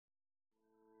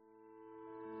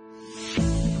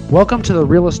Welcome to the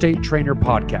Real Estate Trainer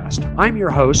Podcast. I'm your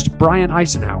host, Brian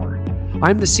Eisenhower.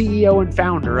 I'm the CEO and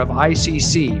founder of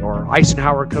ICC, or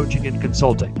Eisenhower Coaching and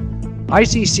Consulting.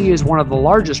 ICC is one of the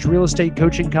largest real estate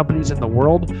coaching companies in the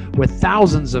world, with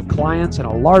thousands of clients and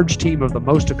a large team of the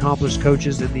most accomplished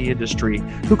coaches in the industry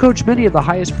who coach many of the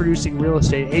highest producing real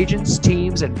estate agents,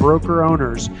 teams, and broker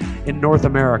owners in North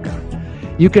America.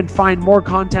 You can find more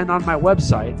content on my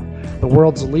website, the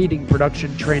world's leading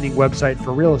production training website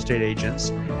for real estate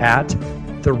agents, at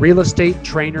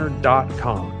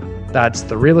therealestatetrainer.com. That's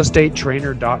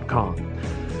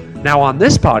therealestatetrainer.com. Now, on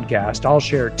this podcast, I'll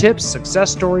share tips,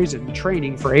 success stories, and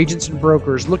training for agents and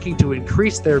brokers looking to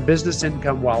increase their business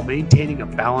income while maintaining a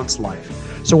balanced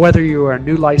life. So whether you are a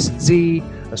new licensee,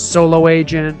 a solo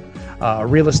agent, a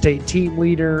real estate team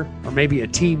leader, or maybe a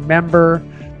team member,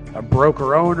 a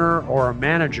broker owner, or a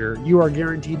manager, you are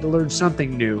guaranteed to learn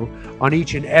something new on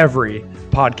each and every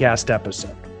podcast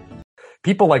episode.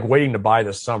 People like waiting to buy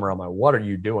this summer. I'm like, what are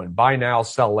you doing? Buy now,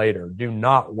 sell later. Do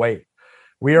not wait.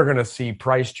 We are going to see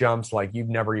price jumps like you've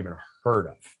never even heard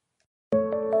of.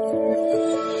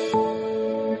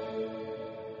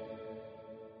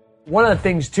 One of the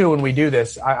things too, when we do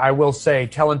this, I will say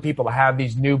telling people to have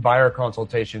these new buyer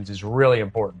consultations is really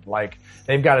important. Like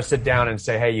they've got to sit down and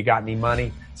say, hey, you got any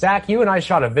money? Zach, you and I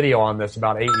shot a video on this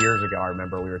about 8 years ago. I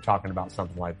remember we were talking about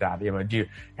something like that. You know,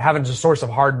 having a source of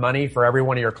hard money for every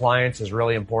one of your clients is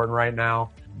really important right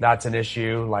now. That's an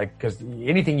issue, like, because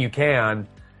anything you can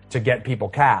to get people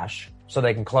cash so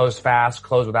they can close fast,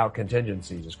 close without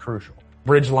contingencies is crucial.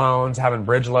 Bridge loans, having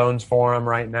bridge loans for them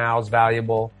right now is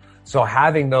valuable. So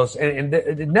having those, and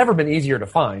it's never been easier to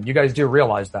find. You guys do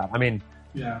realize that. I mean,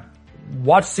 yeah.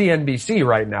 Watch CNBC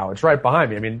right now. It's right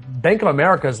behind me. I mean, Bank of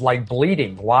America is like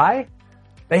bleeding. Why?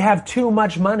 They have too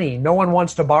much money. No one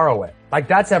wants to borrow it. Like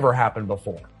that's ever happened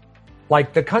before.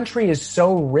 Like the country is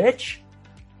so rich,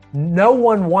 no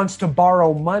one wants to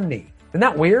borrow money. Isn't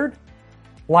that weird?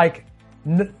 Like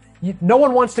no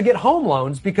one wants to get home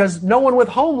loans because no one with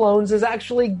home loans is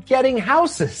actually getting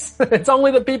houses. It's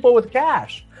only the people with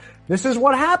cash. This is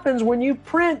what happens when you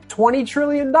print $20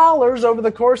 trillion over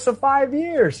the course of 5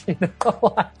 years.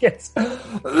 It's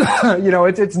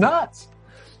nuts.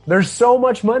 There's so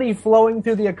much money flowing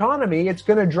through the economy. It's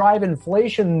going to drive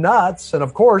inflation nuts. And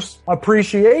of course,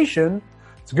 appreciation,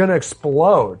 it's going to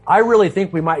explode. I really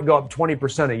think we might go up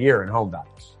 20% a year in home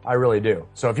values. I really do.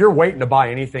 So if you're waiting to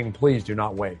buy anything, please do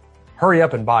not wait. Hurry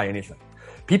up and buy anything.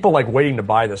 People like waiting to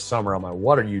buy this summer. I'm like,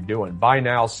 what are you doing? Buy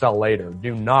now, sell later.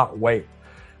 Do not wait.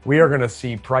 We are going to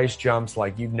see price jumps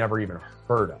like you've never even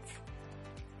heard of.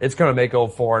 It's going to make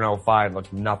 04 and 05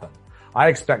 look nothing. I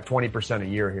expect 20% a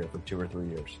year here for 2 or 3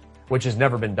 years, which has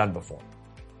never been done before.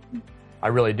 I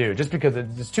really do, just because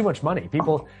it's too much money.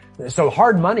 So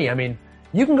hard money, I mean,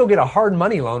 you can go get a hard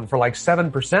money loan for like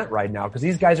 7% right now because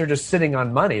these guys are just sitting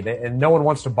on money and no one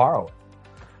wants to borrow it.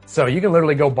 So you can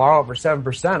literally go borrow it for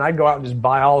 7%. I'd go out and just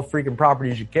buy all the freaking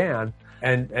properties you can.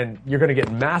 And you're going to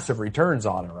get massive returns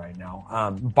on it right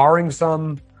now. Barring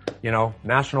some,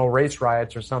 national race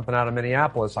riots or something out of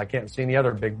Minneapolis, I can't see any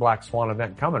other big black swan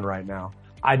event coming right now.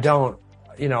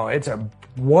 It's a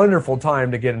wonderful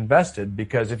time to get invested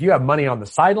because if you have money on the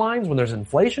sidelines when there's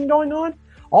inflation going on,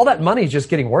 all that money is just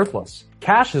getting worthless.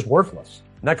 Cash is worthless.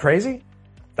 Isn't that crazy?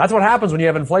 That's what happens when you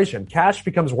have inflation. Cash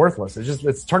becomes worthless.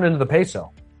 It's turned into the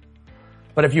peso.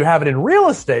 But if you have it in real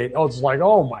estate, it's like,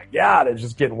 oh my God, it's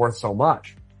just getting worth so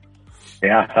much.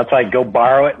 Yeah, that's like go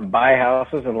borrow it and buy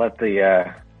houses and let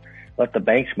the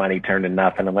bank's money turn to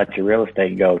nothing and let your real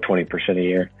estate go 20% a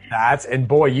year. And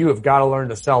boy, you have got to learn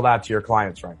to sell that to your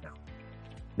clients right now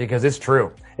because it's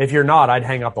true. If you're not, I'd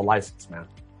hang up the license, man.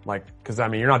 Because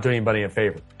you're not doing anybody a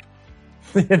favor.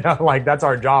 That's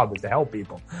our job is to help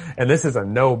people. And this is a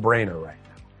no-brainer right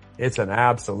now. It's an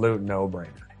absolute no-brainer.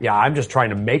 Yeah, I'm just trying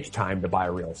to make time to buy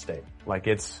real estate.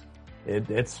 It's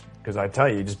because I tell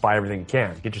you just buy everything you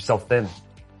can. Get yourself thin.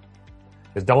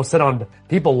 Because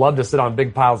people love to sit on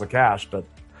big piles of cash, but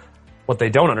what they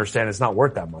don't understand is it's not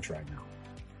worth that much right now.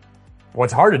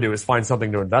 What's hard to do is find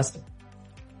something to invest in.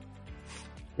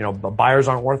 But buyers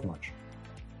aren't worth much.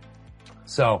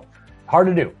 So hard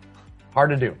to do.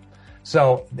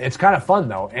 So it's kind of fun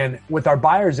though. And with our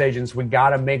buyer's agents, we got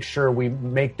to make sure we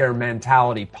make their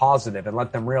mentality positive and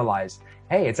let them realize,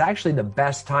 hey, it's actually the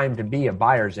best time to be a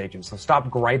buyer's agent. So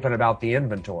stop griping about the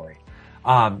inventory.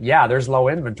 There's low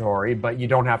inventory, but you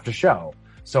don't have to show.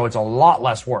 So it's a lot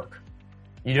less work.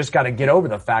 You just got to get over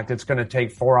the fact it's going to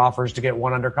take 4 offers to get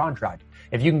 1 under contract.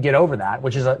 If you can get over that,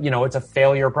 which is it's a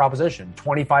failure proposition,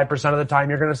 25% of the time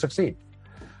you're going to succeed.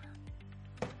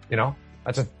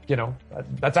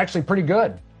 That's actually pretty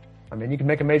good. I mean, you can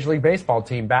make a Major League Baseball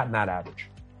team batting that average.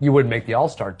 You wouldn't make the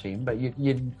all-star team, but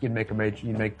you'd make a major.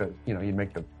 You'd make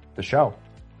the show,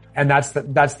 and that's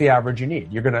the average you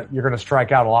need. You're gonna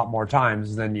strike out a lot more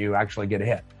times than you actually get a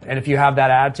hit. And if you have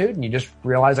that attitude and you just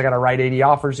realize I got to write 80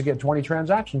 offers to get 20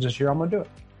 transactions this year, I'm gonna do it.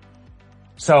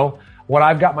 So what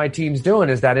I've got my teams doing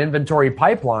is that inventory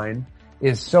pipeline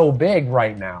is so big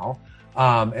right now,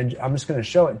 and I'm just gonna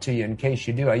show it to you in case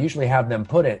you do. I usually have them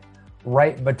put it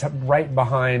right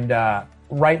behind the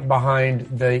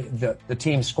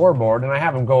team scoreboard, and I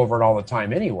have them go over it all the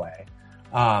time anyway.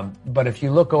 But if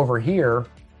you look over here,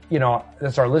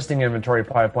 that's our listing inventory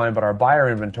pipeline, but our buyer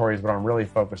inventory is what I'm really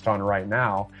focused on right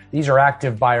now. These are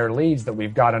active buyer leads that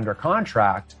we've got under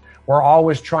contract. We're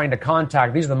always trying to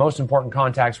contact. These are the most important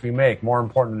contacts we make, more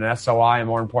important than SOI and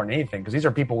more important than anything, because these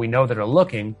are people we know that are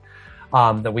looking,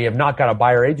 that we have not got a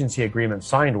buyer agency agreement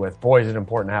signed with. Boy, is it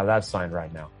important to have that signed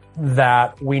right now.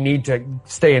 That we need to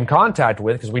stay in contact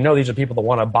with, because we know these are people that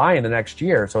want to buy in the next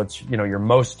year. So it's,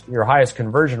 your highest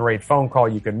conversion rate phone call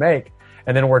you can make.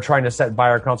 And then we're trying to set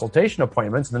buyer consultation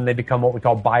appointments, and then they become what we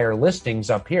call buyer listings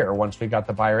up here once we got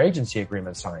the buyer agency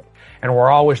agreement signed. And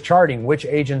we're always charting which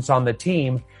agents on the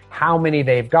team, how many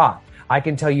they've got. I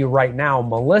can tell you right now,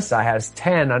 Melissa has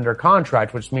 10 under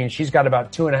contract, which means she's got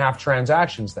about 2.5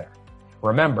 transactions there.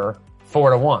 Remember,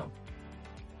 4-to-1.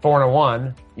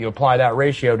 4-to-1, you apply that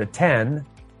ratio to 10,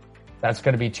 that's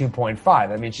going to be 2.5.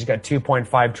 That means she's got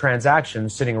 2.5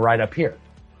 transactions sitting right up here.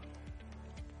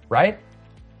 Right?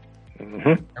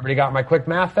 Mm-hmm. Everybody got my quick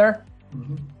math there?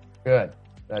 Mm-hmm. Good.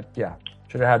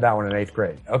 Should have had that one in 8th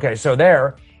grade. Okay, so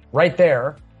right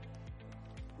there,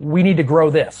 we need to grow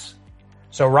this.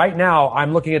 So right now,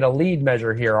 I'm looking at a lead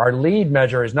measure here. Our lead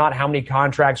measure is not how many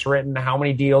contracts written, how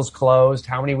many deals closed,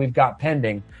 how many we've got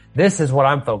pending. This is what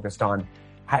I'm focused on.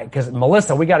 Because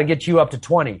Melissa, we got to get you up to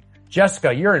 20.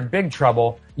 Jessica, you're in big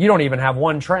trouble. You don't even have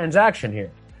 1 transaction here.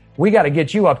 We got to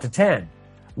get you up to 10.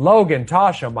 Logan,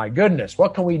 Tasha, my goodness,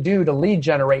 what can we do to lead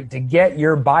generate to get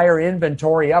your buyer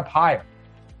inventory up higher?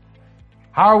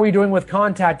 How are we doing with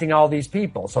contacting all these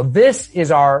people? So this is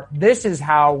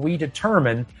how we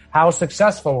determine how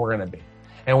successful we're going to be.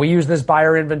 And we use this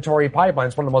buyer inventory pipeline.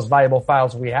 It's one of the most valuable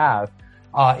files we have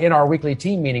in our weekly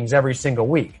team meetings every single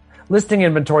week. Listing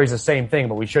inventory is the same thing,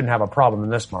 but we shouldn't have a problem in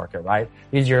this market, right?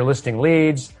 These are your listing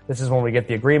leads. This is when we get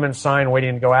the agreement signed,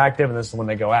 waiting to go active, and this is when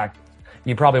they go active.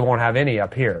 You probably won't have any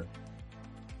up here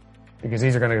because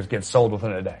these are going to get sold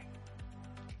within a day.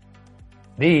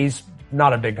 These,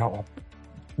 not a big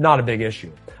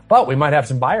issue. But we might have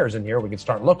some buyers in here. We can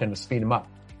start looking to speed them up.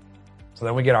 So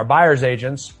then we get our buyer's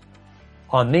agents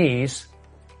on these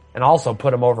and also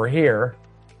put them over here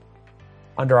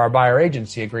under our buyer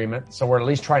agency agreement. So we're at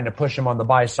least trying to push them on the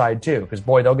buy side too, because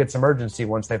boy, they'll get some urgency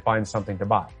once they find something to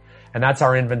buy. And that's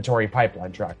our inventory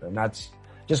pipeline tracker. And that's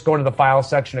just going to the file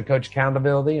section of Coach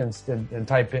Accountability and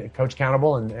type in Coach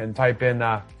Countable and type in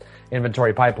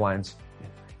inventory pipelines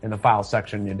in the file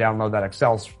section. You download that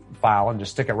Excel file and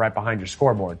just stick it right behind your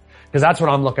scoreboard. Because that's what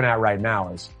I'm looking at right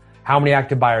now is how many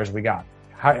active buyers we got.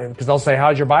 Because they'll say,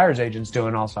 how's your buyer's agents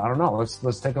doing also? I don't know.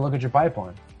 Let's take a look at your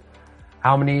pipeline.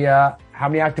 How many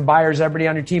active buyers everybody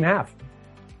on your team have?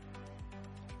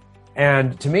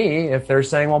 And to me, if they're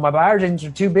saying, well, my buyer's agents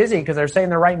are too busy because they're saying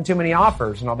they're writing too many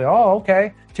offers, and I'll be, oh,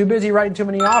 okay, too busy writing too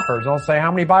many offers. And I'll say, how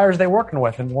many buyers are they working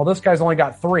with? And well, this guy's only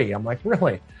got 3. I'm like,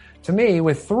 really? To me,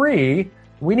 with 3,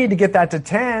 we need to get that to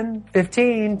 10,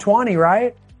 15, 20,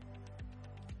 right?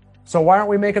 So why aren't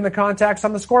we making the contacts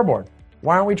on the scoreboard?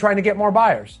 Why aren't we trying to get more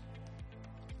buyers?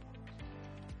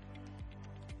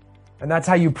 And that's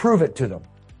how you prove it to them.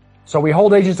 So we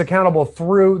hold agents accountable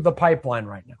through the pipeline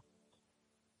right now.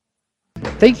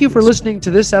 Thank you for listening to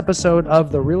this episode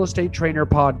of the Real Estate Trainer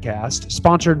Podcast,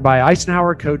 sponsored by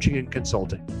Eisenhower Coaching and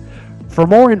Consulting. For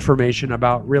more information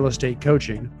about real estate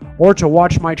coaching or to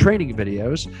watch my training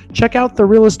videos, check out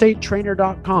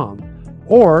therealestatetrainer.com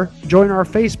or join our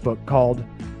Facebook called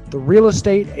The Real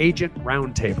Estate Agent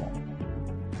Roundtable.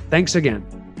 Thanks again.